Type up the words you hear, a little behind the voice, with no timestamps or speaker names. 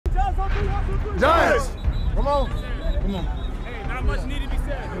Giants! Come on. Come on. Hey, not much need to be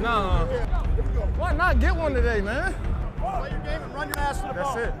said. Nah. Why not get one today, man? Play your game and run your ass to the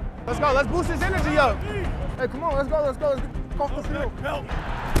ball. That's it. Let's go. Let's boost his energy up. Hey, come on. Let's go. Let's go. Let's go off the field.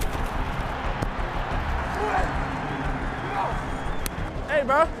 Hey,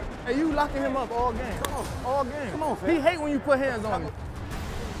 bro. Hey, you locking him up all game. Come on. All game. Come on, fam. He hate when you put hands on him.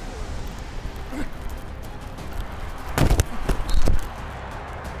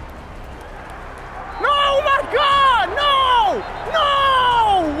 No, my God! No! No!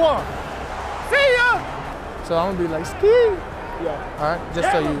 See ya! So I'm gonna be like, ski. Yeah. All right,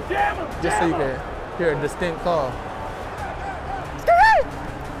 just so you can hear a distinct call.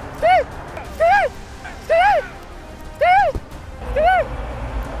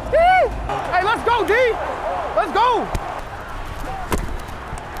 Hey, let's go, D! Let's go!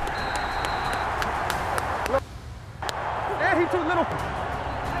 Yeah, he too little.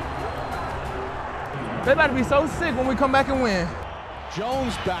 They about to be so sick when we come back and win.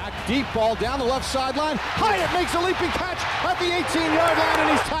 Jones back, deep ball down the left sideline. Hyatt makes a leaping catch at the 18-yard line, and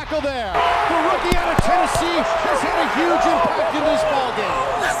he's tackled there. The rookie out of Tennessee has had a huge impact in this ball game.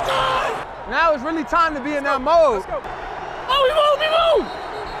 Let's go! Now it's really time to be in that mode. Oh, we move!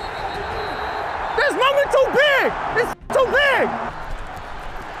 This moment too big! It's too big!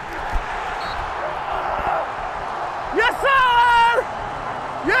 Yes, sir!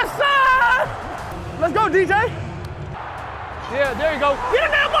 Yes, sir! Let's go, DJ. Yeah, there you go. Get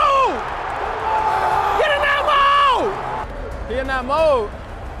in that mode! Get in that mode! He in that mode.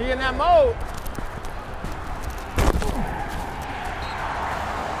 He in that mode.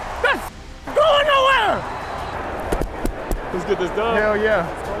 That's going nowhere! Let's get this done. Hell yeah.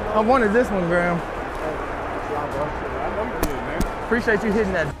 I wanted this one, Graham. I know you did, man. Appreciate you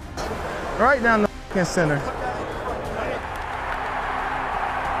hitting that right down the fucking center.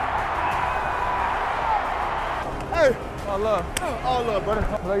 Hey, all love. All love, brother.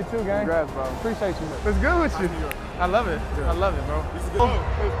 Love you too, gang. Congrats, bro. Appreciate you. What's good with you? I love it. I love it, bro. This is good.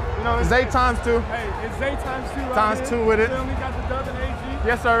 You know, Zay times 2. Hey, it's Zay times 2 right Times here. 2 with it. We got the dub in AG.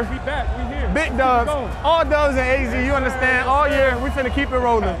 Yes, sir. We back. We here. Big dubs. All dubs and AZ, you understand? All year, we finna keep it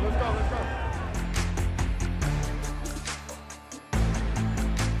rolling. Let's go.